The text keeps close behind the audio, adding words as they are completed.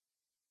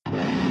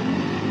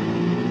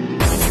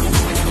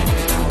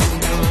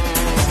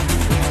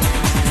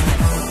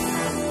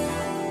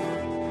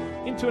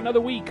to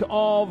another week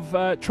of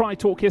Tri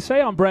Talk SA.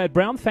 I'm Brad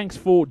Brown. Thanks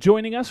for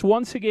joining us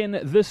once again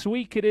this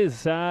week. It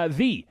is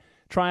the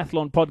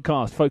Triathlon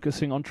podcast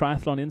focusing on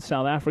triathlon in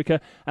South Africa.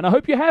 And I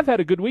hope you have had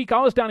a good week. I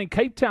was down in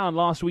Cape Town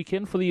last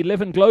weekend for the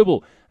 11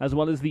 Global, as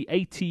well as the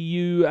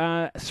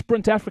ATU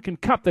Sprint African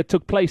Cup that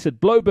took place at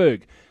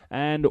Blouberg.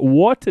 And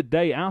what a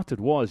day out it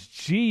was.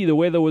 Gee, the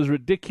weather was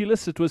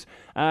ridiculous. It was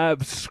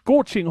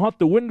scorching hot.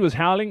 The wind was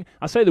howling.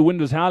 I say the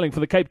wind was howling. For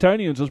the Cape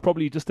Townians, it was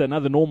probably just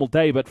another normal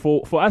day. But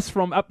for us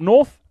from up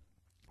north,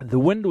 the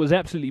wind was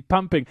absolutely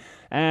pumping.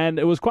 And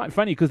it was quite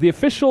funny because the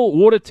official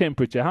water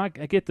temperature, I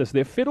get this,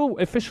 the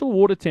official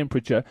water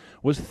temperature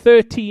was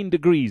 13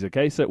 degrees,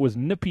 okay? So it was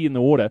nippy in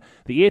the water.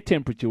 The air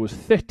temperature was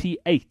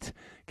 38.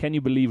 Can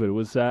you believe it? It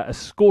was a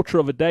scorcher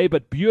of a day,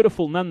 but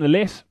beautiful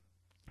nonetheless.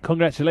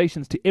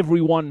 Congratulations to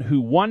everyone who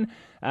won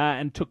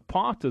and took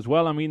part as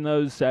well. I mean,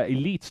 those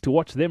elites, to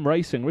watch them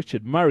racing.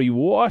 Richard Murray,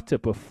 what a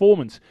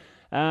performance.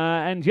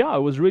 And yeah, it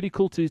was really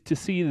cool to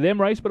see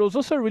them race, but it was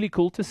also really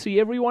cool to see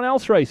everyone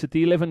else race at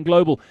the 11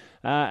 Global.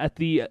 At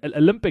the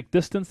Olympic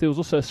distance, there was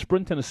also a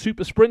sprint and a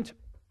super sprint.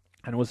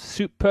 And it was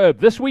superb.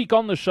 This week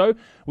on the show,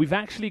 we've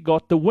actually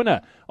got the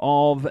winner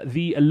of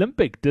the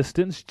Olympic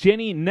distance,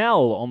 Jenny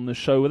Nell, on the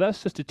show with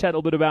us, just to chat a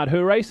little bit about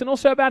her race and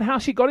also about how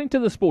she got into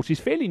the sport. She's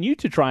fairly new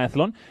to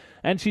triathlon,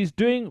 and she's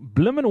doing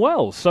blimmin'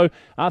 well. So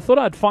I thought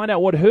I'd find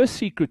out what her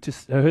secret to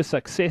her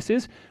success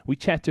is. We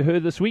chat to her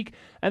this week.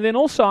 And then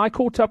also I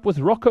caught up with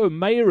Rocco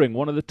Meyering,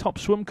 one of the top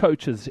swim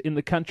coaches in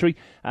the country.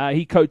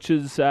 He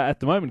coaches, at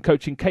the moment,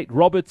 coaching Kate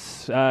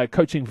Roberts,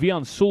 coaching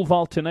Vian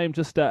Sulval, to name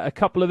just a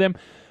couple of them.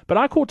 But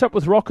I caught up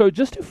with Rocco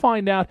just to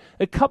find out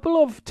a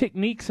couple of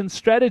techniques and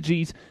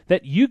strategies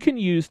that you can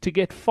use to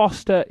get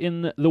faster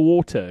in the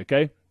water,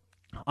 okay?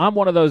 I'm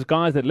one of those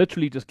guys that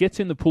literally just gets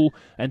in the pool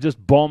and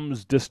just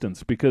bombs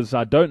distance because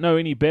I don't know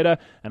any better,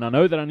 and I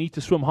know that I need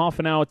to swim half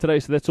an hour today,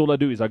 so that's all I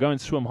do is I go and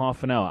swim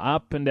half an hour,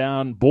 up and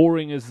down,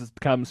 boring as it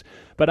comes.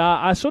 But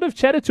I sort of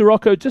chatted to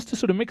Rocco just to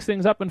sort of mix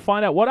things up and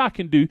find out what I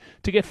can do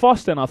to get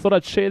faster, and I thought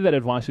I'd share that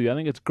advice with you. I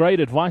think it's great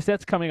advice.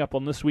 That's coming up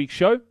on this week's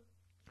show.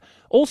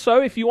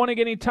 Also, if you want to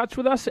get in touch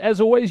with us,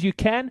 as always, you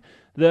can.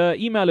 The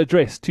email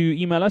address to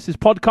email us is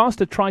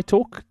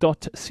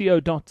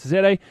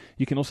podcast@tritalk.co.za.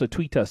 You can also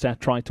tweet us at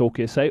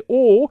TriTalkSA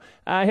or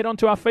head on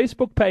to our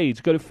Facebook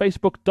page. Go to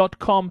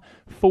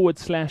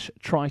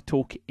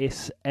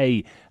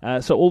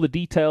facebook.com/TriTalkSA. So all the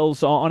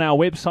details are on our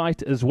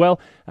website as well.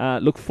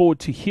 Look forward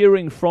to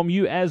hearing from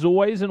you as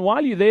always. And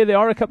while you're there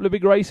are a couple of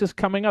big races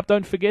coming up.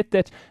 Don't forget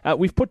that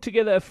we've put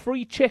together a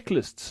free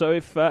checklist. So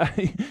if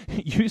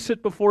you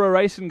sit before a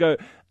race and go,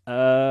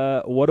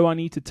 what do I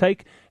need to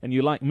take? And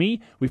you're like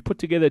me, we've put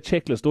together a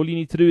checklist. All you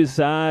need to do is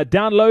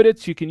download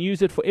it. You can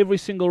use it for every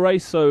single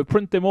race, so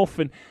print them off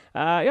and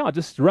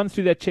just run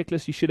through that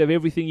checklist. You should have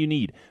everything you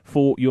need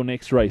for your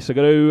next race. So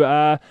go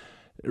to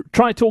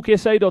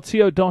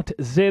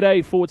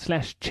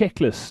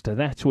tritalksa.co.za/checklist.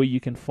 That's where you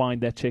can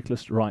find that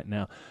checklist right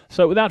now.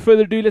 So without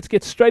further ado, let's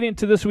get straight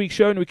into this week's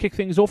show, and we kick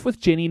things off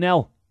with Jenny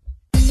Nell.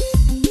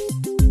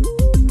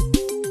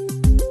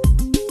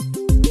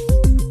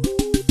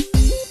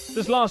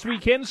 This last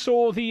weekend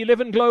saw the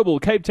 11 Global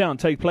Cape Town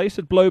take place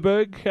at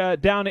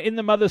Blouberg. Down in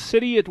the mother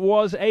city, it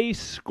was a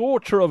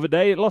scorcher of a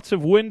day. Lots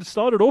of wind.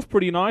 Started off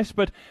pretty nice,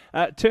 but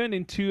turned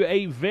into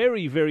a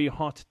very, very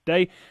hot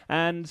day.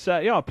 And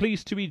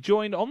pleased to be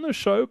joined on the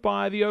show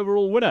by the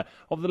overall winner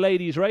of the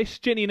ladies' race,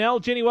 Jenny Nell.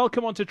 Jenny,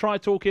 welcome on to Tri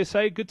Talk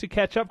SA. Good to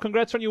catch up.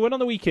 Congrats on your win on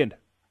the weekend.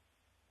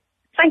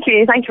 Thank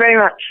you very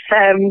much.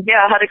 I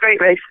had a great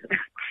race.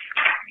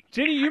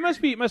 Jenny, you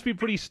must be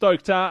pretty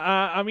stoked.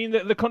 I mean,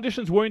 the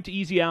conditions weren't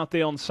easy out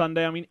there on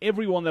Sunday. I mean,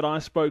 everyone that I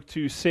spoke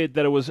to said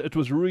that it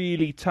was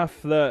really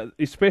tough,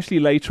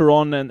 especially later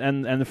on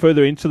and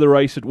further into the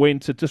race it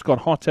went. It just got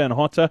hotter and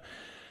hotter.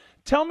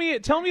 Tell me a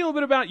little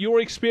bit about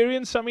your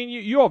experience. I mean,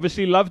 you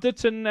obviously loved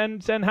it,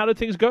 and how did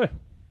things go?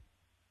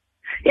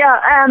 Yeah,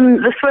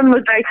 the swim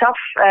was very tough,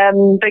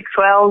 big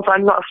swells.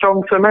 I'm not a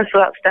strong swimmer, so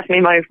that's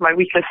definitely my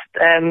weakest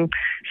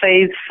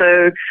phase.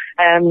 So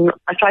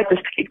I tried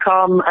just to keep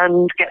calm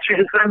and get through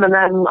the swim and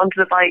then onto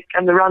the bike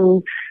and the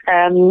run.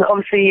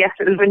 Obviously, yes,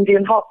 it was windy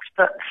and hot,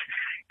 but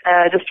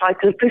just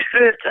tried to push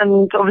through it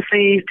and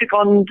obviously took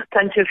on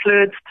plenty of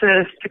fluids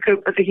to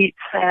cope with the heat.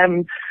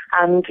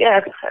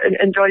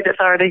 Enjoyed it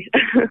thoroughly.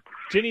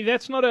 Jenny,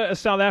 that's not a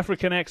South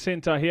African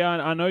accent I hear.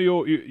 I know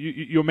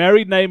your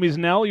married name is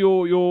Nell.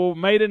 Your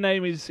maiden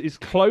name is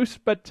close,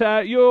 but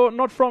you're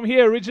not from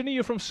here originally.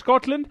 You're from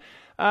Scotland.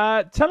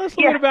 Tell us a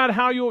little bit about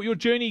how your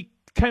journey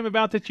came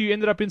about that you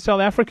ended up in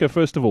South Africa,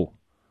 first of all.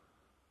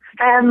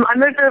 I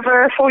moved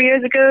over 4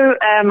 years ago.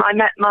 I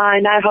met my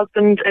now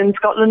husband in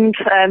Scotland.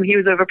 He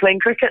was over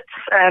playing cricket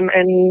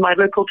in my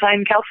local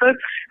town, Kelso.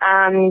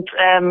 And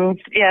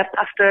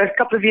after a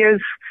couple of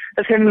years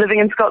of him living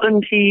in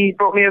Scotland, he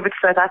brought me over to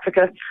South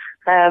Africa.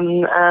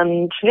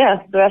 The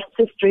rest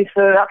is history.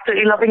 So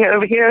absolutely loving it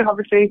over here.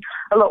 Obviously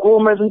a lot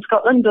warmer than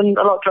Scotland and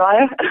a lot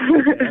drier.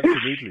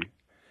 Absolutely.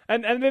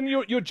 And then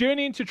your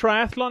journey into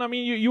triathlon, I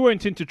mean, you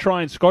weren't into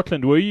tri in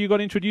Scotland, were you? You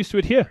got introduced to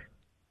it here?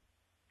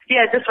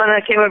 Yeah, just when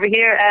I came over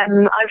here,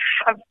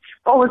 I've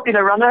always been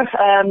a runner.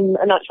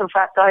 In actual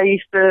fact, I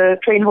used to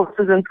train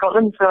horses in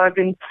Scotland, so I've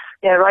been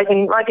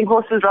riding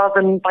horses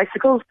rather than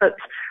bicycles. But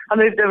I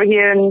moved over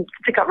here and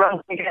took up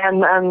running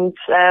again, and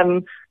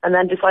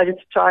then decided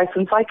to try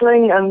some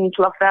cycling and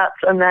loved that,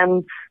 and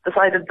then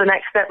decided the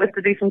next step was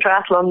to do some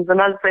triathlons.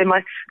 And as I say,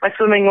 my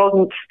swimming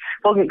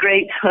wasn't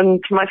great, and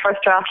my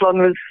first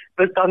triathlon was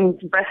done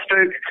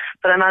breaststroke,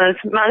 but I managed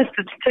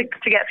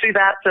to get through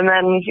that, and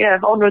then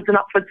onwards and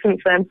upwards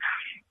since then.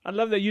 I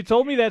love that. You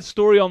told me that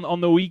story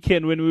on the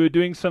weekend when we were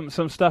doing some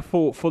stuff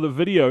for the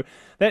video.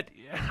 That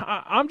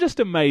I'm just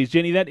amazed,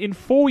 Jenny, that in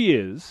 4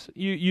 years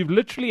you've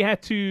literally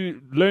had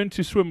to learn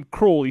to swim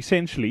crawl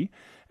essentially,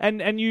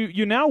 and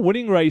you're now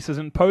winning races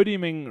and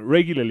podiuming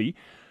regularly.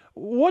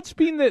 What's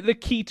been the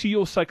key to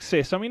your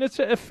success? I mean, it's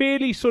a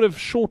fairly sort of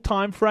short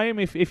time frame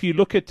if you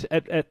look at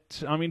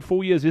I mean,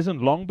 4 years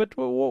isn't long, but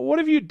what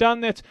have you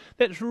done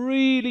that's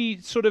really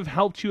sort of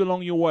helped you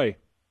along your way?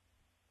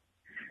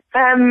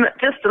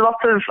 Just a lot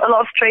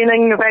of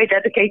training, very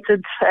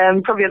dedicated,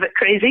 probably a bit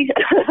crazy,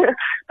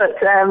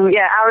 but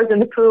hours in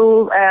the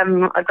pool.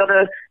 I've got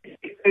a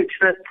coach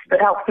that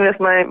helps me with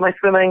my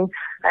swimming,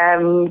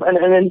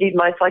 and indeed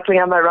my cycling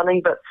and my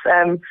running. But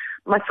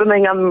my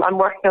swimming, I'm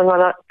working on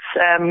that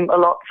a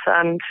lot,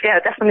 and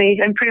definitely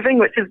improving,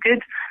 which is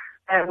good.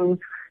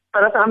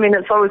 But I mean,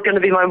 it's always going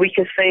to be my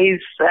weakest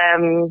phase,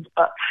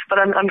 but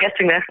I'm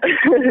getting there.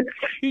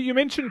 You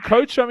mentioned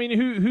coach. I mean,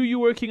 who are you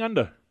working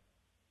under?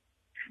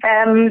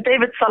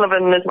 David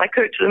Sullivan is my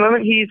coach at the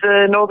moment. He's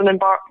a Northern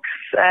Embarks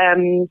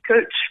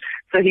coach,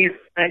 so he's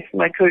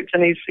my coach,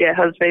 and he's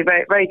has been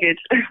very, very good.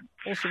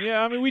 Awesome.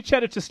 Yeah, I mean, we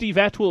chatted to Steve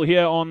Atwell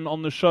here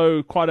on the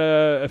show quite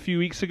a few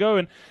weeks ago,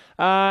 and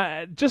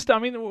I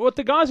mean, what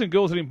the guys and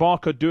girls at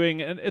Embark are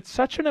doing, and it's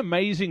such an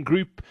amazing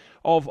group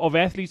of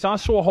athletes. I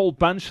saw a whole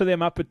bunch of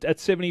them up at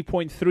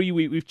 70.3.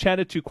 We've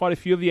chatted to quite a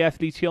few of the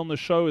athletes here on the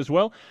show as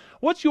well.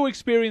 What's your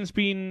experience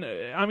been?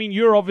 I mean,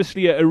 you're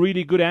obviously a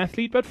really good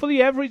athlete, but for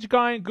the average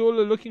guy and girl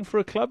who are looking for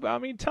a club, I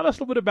mean, tell us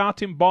a little bit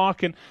about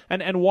Embark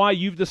and why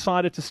you've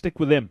decided to stick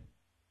with them.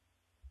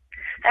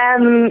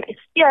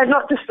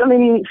 Not just, I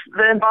mean,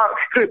 the Embark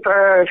group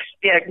are,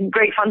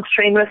 great fun to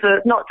train with.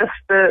 Not just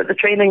the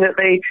training that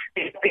they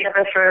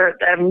together for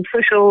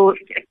social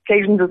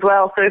occasions as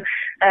well. So,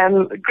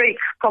 great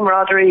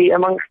camaraderie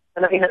amongst,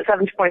 and I mean, at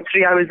 70.3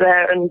 I was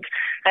there, and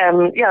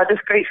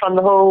just great fun,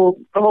 the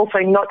whole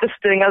thing, not just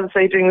doing, as I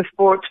say, doing the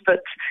sport,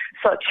 but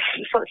such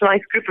a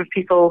nice group of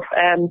people,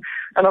 and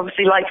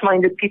obviously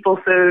like-minded people.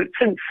 So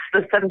since the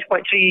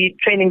 70.3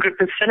 training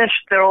group is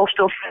finished, they're all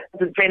still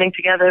friends and training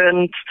together,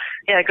 and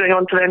going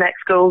on to their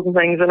next goals and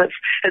things. And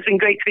it's been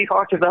great to be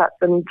part of that.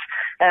 And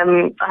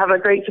I have a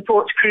great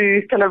support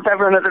crew. Kind of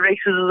everyone at the races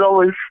is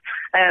always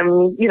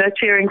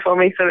cheering for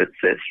me. So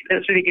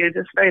it's really good.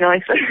 It's very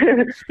nice.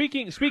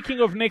 Speaking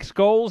of next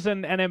goals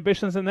and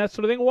ambitions and that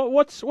sort of thing,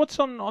 what's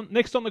on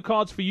next on the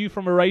cards for you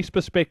from a race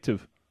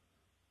perspective?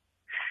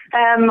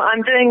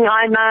 I'm doing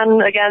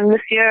Ironman again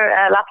this year.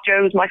 Last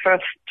year was my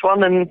first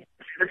one, and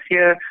this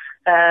year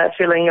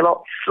feeling a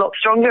lot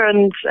stronger,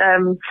 and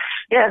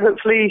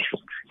hopefully,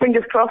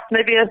 fingers crossed,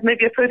 maybe a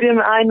podium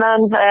at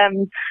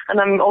Ironman.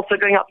 And I'm also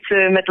going up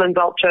to Midlands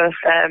Ultra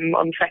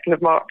on the 2nd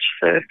of March.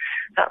 So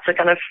that's a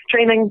kind of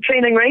training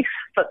race,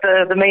 but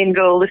the main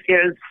goal this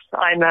year is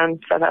Ironman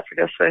South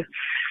Africa. So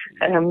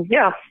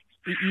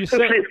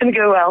hopefully it's going to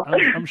go well.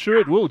 I'm sure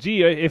it will.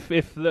 Gee, if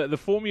the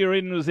form you're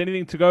in was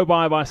anything to go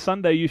by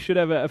Sunday, you should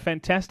have a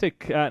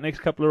fantastic next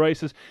couple of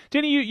races.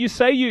 Jenny, you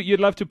say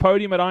you'd love to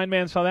podium at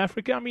Ironman South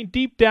Africa. I mean,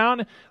 deep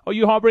down, are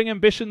you harbouring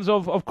ambitions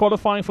of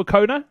qualifying for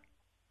Kona?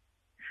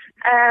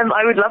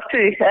 I would love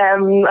to.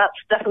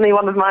 That's definitely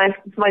one of my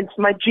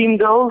dream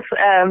goals.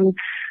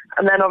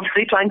 And then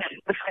obviously trying to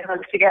the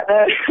finance to get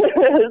there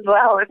as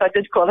well if I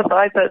did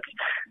qualify. But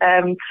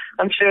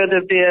I'm sure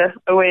there'd be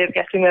a way of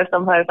getting there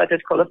somehow if I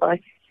did qualify.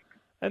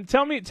 And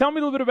tell me a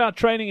little bit about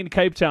training in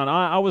Cape Town.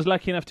 I was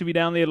lucky enough to be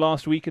down there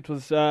last week. It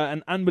was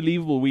an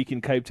unbelievable week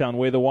in Cape Town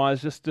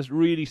weather-wise, just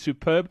really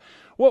superb.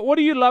 What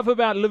do you love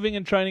about living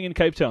and training in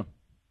Cape Town?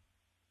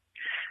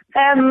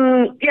 I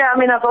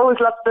mean, I've always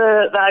loved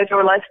the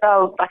outdoor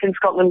lifestyle back in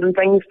Scotland and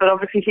things, but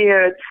obviously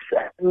here it's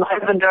I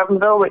live in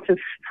Durbanville, which is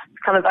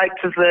kind of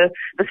out of the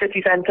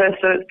city centre,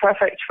 so it's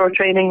perfect for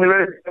training. The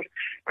roads are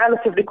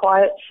relatively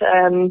quiet,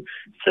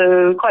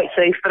 so quite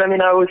safe. But I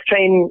mean, I always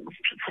train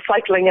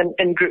cycling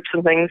in groups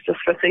and things just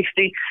for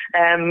safety.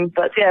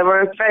 But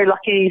we're very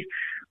lucky.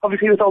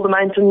 Obviously, with all the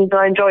mountains,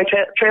 I enjoy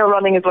trail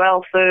running as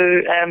well. So,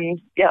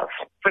 it's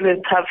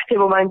brilliant to have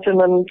Table Mountain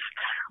and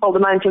all the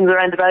mountains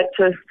around about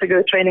to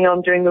go training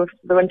on during the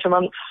winter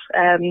months.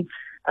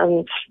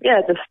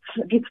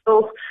 Just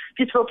beautiful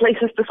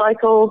places to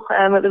cycle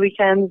at the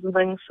weekends and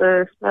things.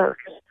 So,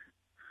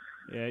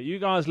 Yeah, you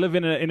guys live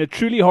in a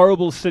truly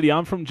horrible city.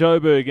 I'm from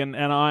Joburg, and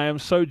I am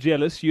so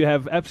jealous. You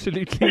have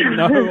absolutely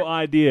no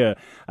idea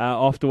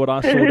after what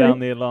I saw down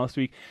there last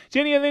week.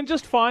 Jenny, and then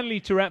just finally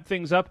to wrap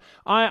things up,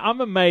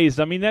 I'm amazed.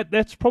 I mean,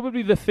 that's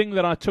probably the thing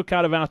that I took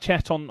out of our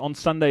chat on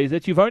Sunday, is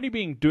that you've only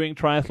been doing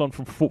triathlon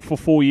for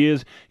 4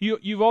 years.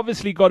 You've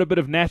obviously got a bit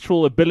of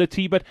natural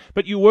ability, but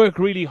you work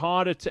really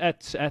hard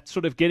at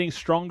sort of getting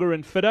stronger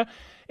and fitter.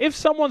 If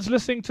someone's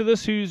listening to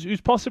this who's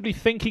possibly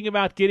thinking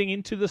about getting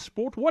into the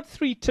sport, what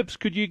 3 tips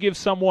could you give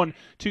someone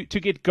to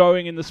get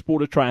going in the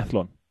sport of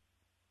triathlon?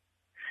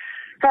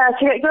 To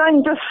get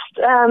going, just,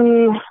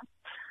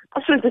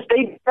 I suppose just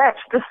baby steps.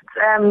 Just,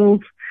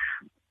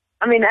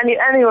 I mean,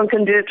 anyone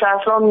can do a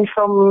triathlon.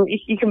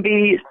 You can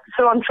be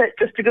so unfit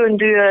just to go and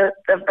do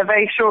a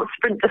very short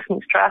sprint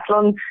distance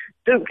triathlon.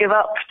 Don't give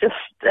up. Just,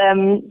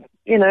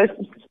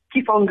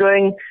 keep on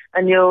going,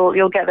 and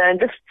you'll get there. And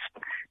just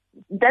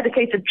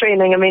dedicated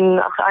training. I mean,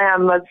 I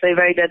am, I'd say,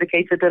 very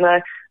dedicated, and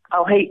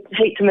I'll hate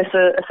to miss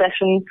a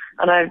session,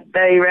 and I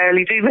very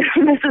rarely do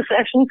miss a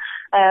session.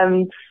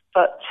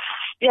 But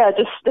yeah,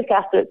 just stick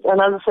at it.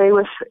 And as I say,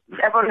 with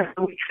everyone has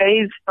a weak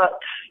phase, but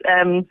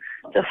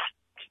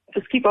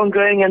just keep on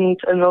going, and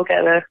we'll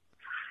get there.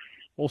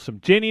 Awesome.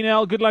 Jenny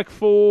Nell, good luck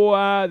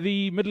for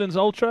the Midlands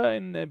Ultra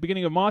in the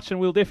beginning of March, and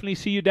we'll definitely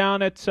see you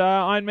down at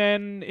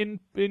Ironman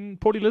in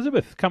Port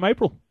Elizabeth come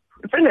April.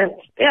 Brilliant.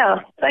 Yeah,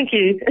 thank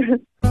you.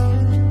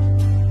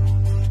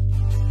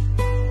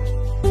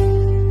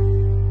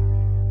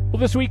 Well,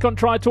 this week on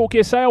Tri Talk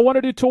SA, I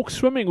wanted to talk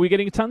swimming. We're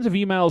getting tons of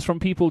emails from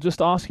people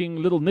just asking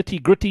little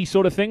nitty-gritty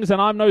sort of things, and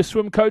I'm no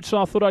swim coach,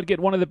 so I thought I'd get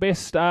one of the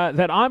best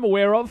that I'm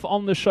aware of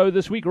on the show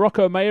this week.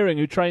 Rocco Meyering,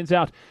 who trains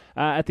out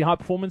at the High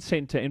Performance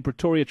Centre in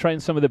Pretoria,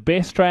 trains some of the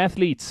best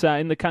triathletes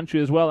in the country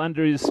as well,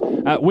 under his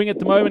wing at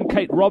the moment.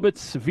 Kate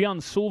Roberts,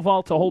 Vian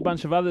Sulvalt, a whole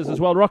bunch of others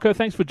as well. Rocco,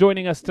 thanks for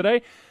joining us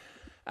today.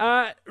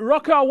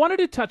 Rocco, I wanted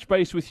to touch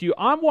base with you.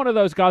 I'm one of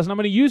those guys, and I'm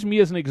going to use me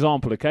as an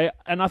example, okay?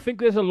 And I think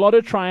there's a lot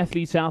of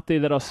triathletes out there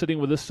that are sitting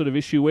with this sort of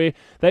issue where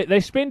they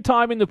spend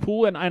time in the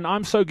pool, and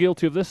I'm so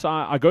guilty of this.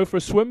 I go for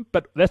a swim,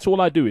 but that's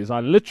all I do is I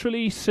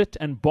literally sit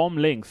and bomb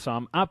lengths. So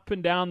I'm up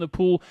and down the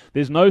pool.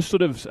 There's no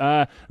sort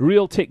of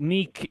real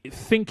technique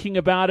thinking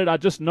about it. I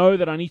just know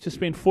that I need to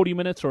spend 40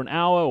 minutes or an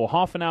hour or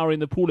half an hour in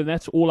the pool, and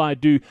that's all I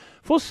do.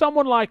 For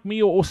someone like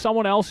me or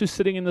someone else who's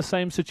sitting in the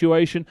same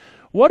situation,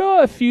 what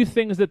are a few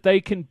things that they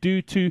can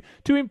do to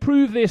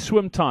improve their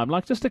swim time?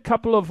 Like just a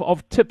couple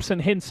of tips and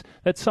hints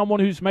that someone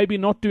who's maybe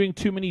not doing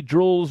too many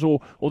drills or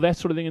that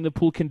sort of thing in the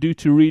pool can do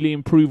to really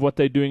improve what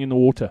they're doing in the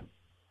water.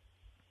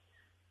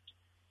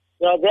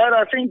 Well, Brad,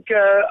 I think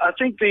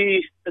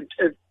the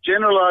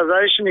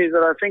generalization is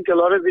that I think a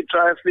lot of the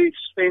triathletes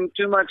spend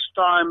too much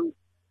time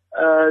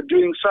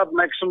doing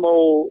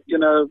sub-maximal,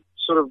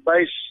 sort of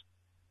base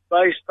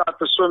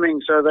type of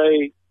swimming. So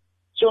they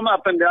swim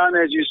up and down,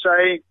 as you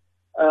say.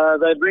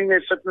 They bring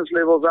their fitness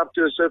levels up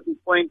to a certain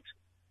point,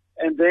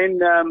 and then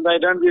they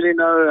don't really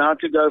know how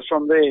to go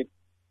from there.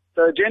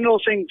 So a general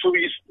thing for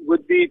you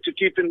would be to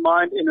keep in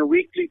mind in a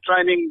weekly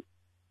training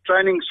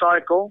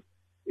cycle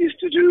is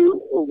to do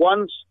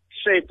one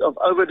set of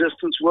over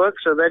distance work.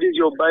 So that is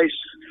your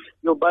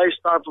base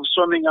type of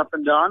swimming up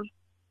and down,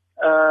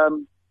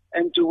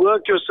 and to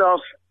work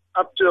yourself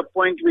up to a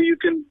point where you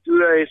can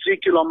do a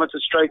 3-kilometer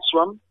straight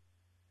swim.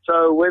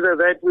 So whether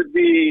that would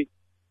be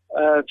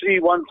 3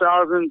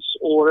 1,000s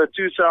or a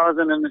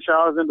 2,000 and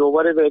 1,000 or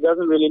whatever, it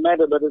doesn't really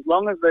matter. But as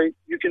long as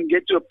you can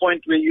get to a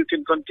point where you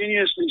can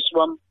continuously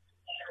swim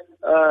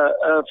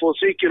for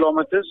 3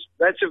 kilometers,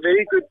 that's a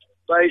very good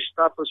base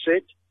type of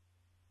set.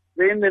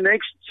 Then the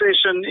next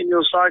session in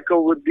your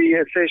cycle would be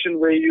a session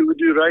where you would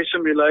do race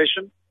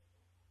simulation.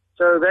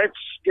 So that's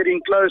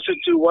getting closer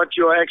to what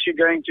you're actually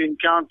going to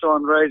encounter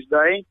on race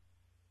day,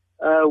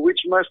 which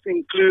must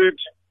include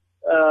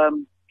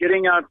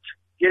getting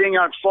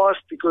out fast,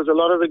 because a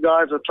lot of the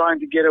guys are trying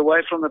to get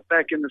away from the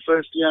pack in the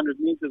first 300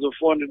 meters or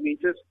 400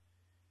 meters.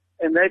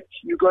 And that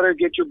you've got to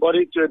get your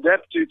body to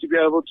adapt to be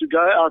able to go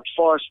out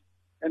fast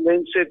and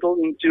then settle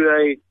into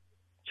a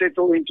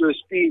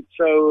speed.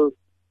 So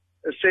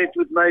a set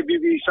would maybe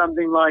be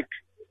something like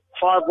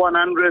 5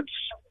 100s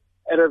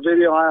at a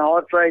very high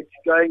heart rate,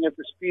 going at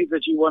the speed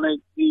that you want to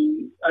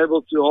be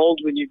able to hold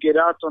when you get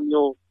out on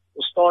your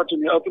start on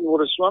your open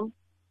water swim.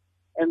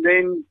 And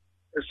then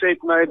a set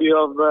maybe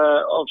of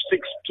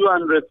 6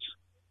 200s,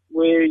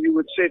 where you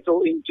would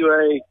settle into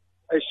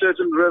a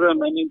certain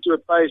rhythm and into a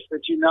pace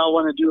that you now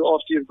want to do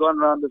after you've gone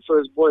around the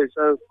first buoy.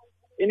 So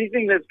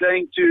anything that's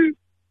going to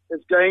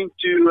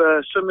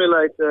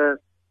simulate the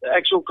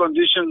actual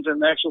conditions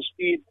and the actual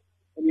speed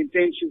and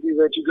intensity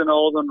that you're going to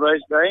hold on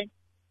race day.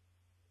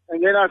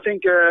 And then I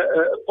think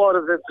a part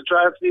of that the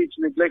triathletes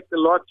neglect a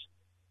lot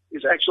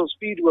is actual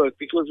speed work,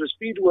 because the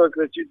speed work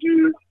that you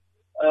do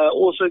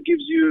also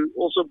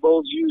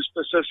builds you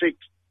specific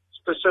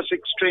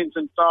strength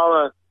and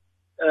power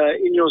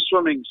in your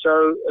swimming.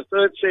 So a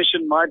third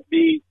session might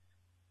be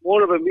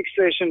more of a mixed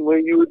session where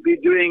you would be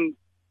doing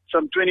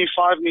some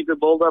 25-meter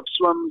build-up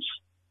swims,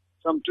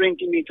 some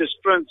 20-meter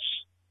sprints,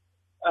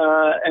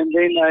 and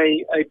then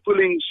a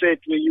pulling set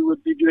where you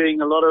would be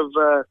doing a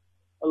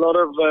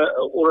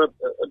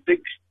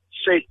big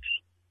set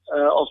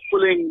of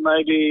pulling,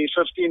 maybe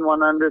 15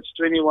 100s,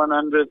 20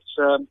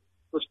 100s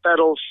with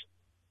paddles.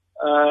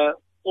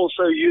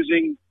 Also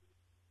using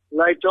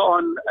later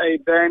on a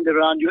band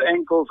around your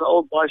ankles, an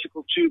old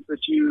bicycle tube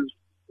that you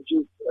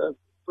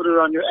put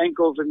around your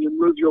ankles, and you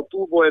move your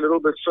pull buoy a little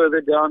bit further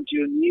down to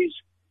your knees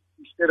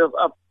instead of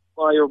up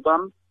by your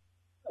bum.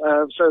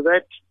 So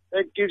that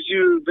gives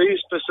you very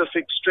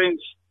specific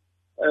strength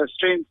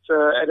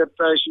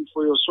adaptation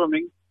for your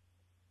swimming.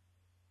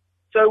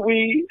 So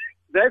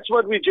that's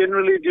what we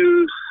generally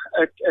do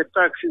at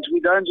Tuks, is we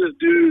don't just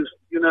do,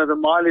 the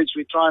mileage.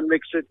 We try and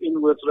mix it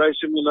in with race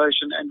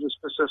simulation and with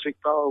specific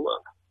power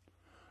work.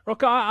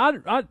 Rocco,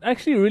 I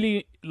actually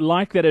really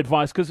like that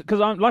advice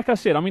because I'm, like I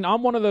said,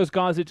 I'm one of those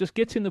guys that just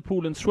gets in the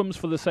pool and swims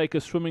for the sake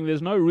of swimming.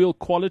 There's no real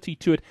quality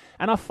to it,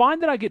 and I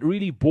find that I get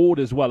really bored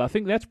as well. I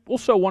think that's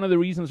also one of the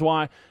reasons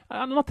why,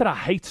 not that I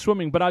hate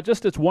swimming, but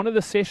it's one of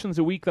the sessions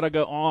a week that I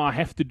go, I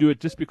have to do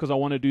it just because I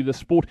want to do the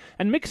sport.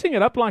 And mixing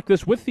it up like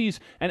this with these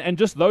and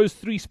just those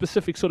three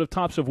specific sort of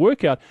types of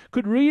workout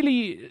could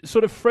really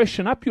sort of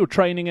freshen up your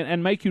training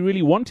and make you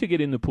really want to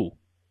get in the pool.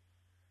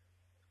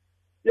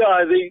 Yeah,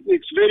 I think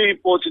it's very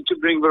important to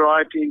bring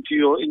variety into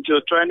your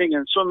training,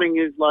 and swimming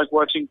is like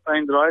watching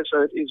paint dry,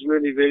 so it is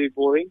really very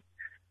boring.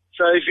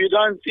 So if you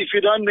don't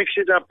mix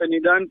it up and you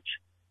don't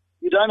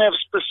have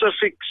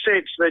specific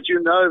sets that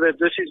that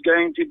this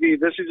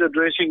is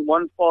addressing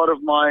one part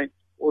of my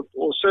or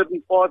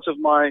certain parts of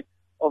my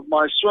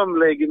swim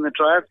leg in the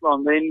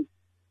triathlon,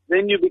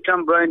 then you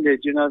become brain dead.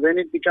 Then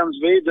it becomes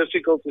very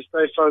difficult to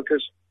stay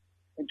focused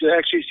and to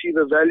actually see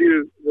the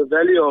value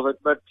of it.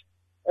 But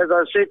as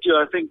I said to you,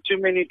 I think too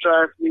many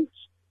triathletes,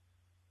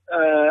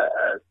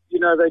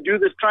 they do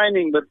the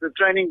training, but the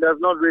training does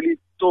not really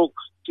talk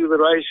to the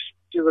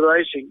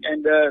racing.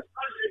 And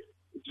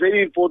it's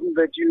very important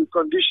that you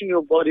condition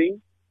your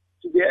body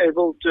to be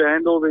able to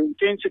handle the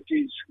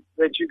intensities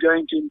that you're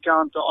going to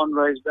encounter on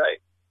race day.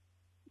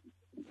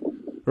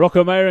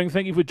 Rocco Meiring,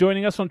 thank you for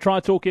joining us on Tri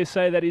Talk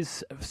SA. That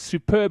is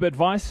superb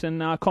advice,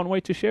 and I can't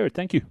wait to share it.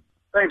 Thank you.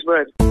 Thanks,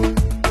 Brad.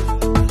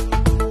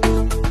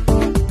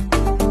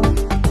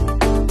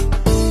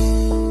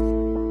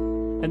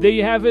 And there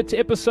you have it,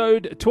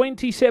 episode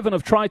 27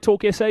 of Tri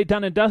Talk SA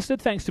done and dusted.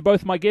 Thanks to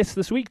both my guests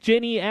this week,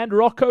 Jenny and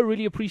Rocco.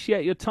 Really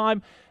appreciate your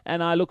time,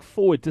 and I look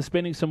forward to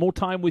spending some more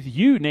time with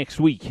you next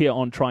week here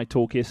on Tri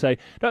Talk SA.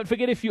 Don't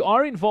forget, if you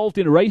are involved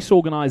in race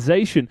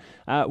organisation,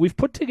 we've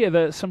put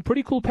together some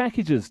pretty cool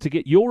packages to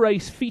get your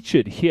race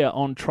featured here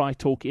on Tri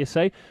Talk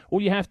SA.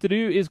 All you have to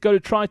do is go to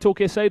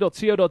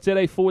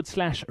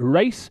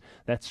tritalksa.co.za/race.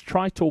 That's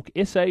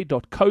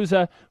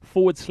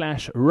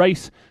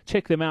tritalksa.co.za/race.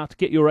 Check them out.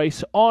 Get your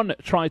race on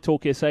Tri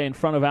Talk SA in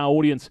front of our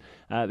audience.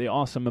 There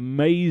are some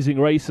amazing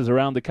races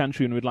around the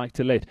country, and we'd like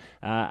to let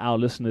our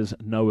listeners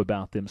know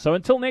about them. So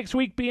until next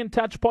week, be in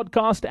touch.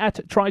 Podcast at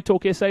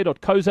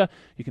tritalksa.co.za.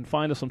 You can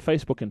find us on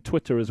Facebook and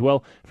Twitter as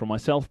well. From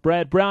myself,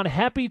 Brad Brown,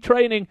 happy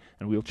training,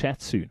 and we'll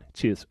chat soon.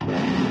 Cheers.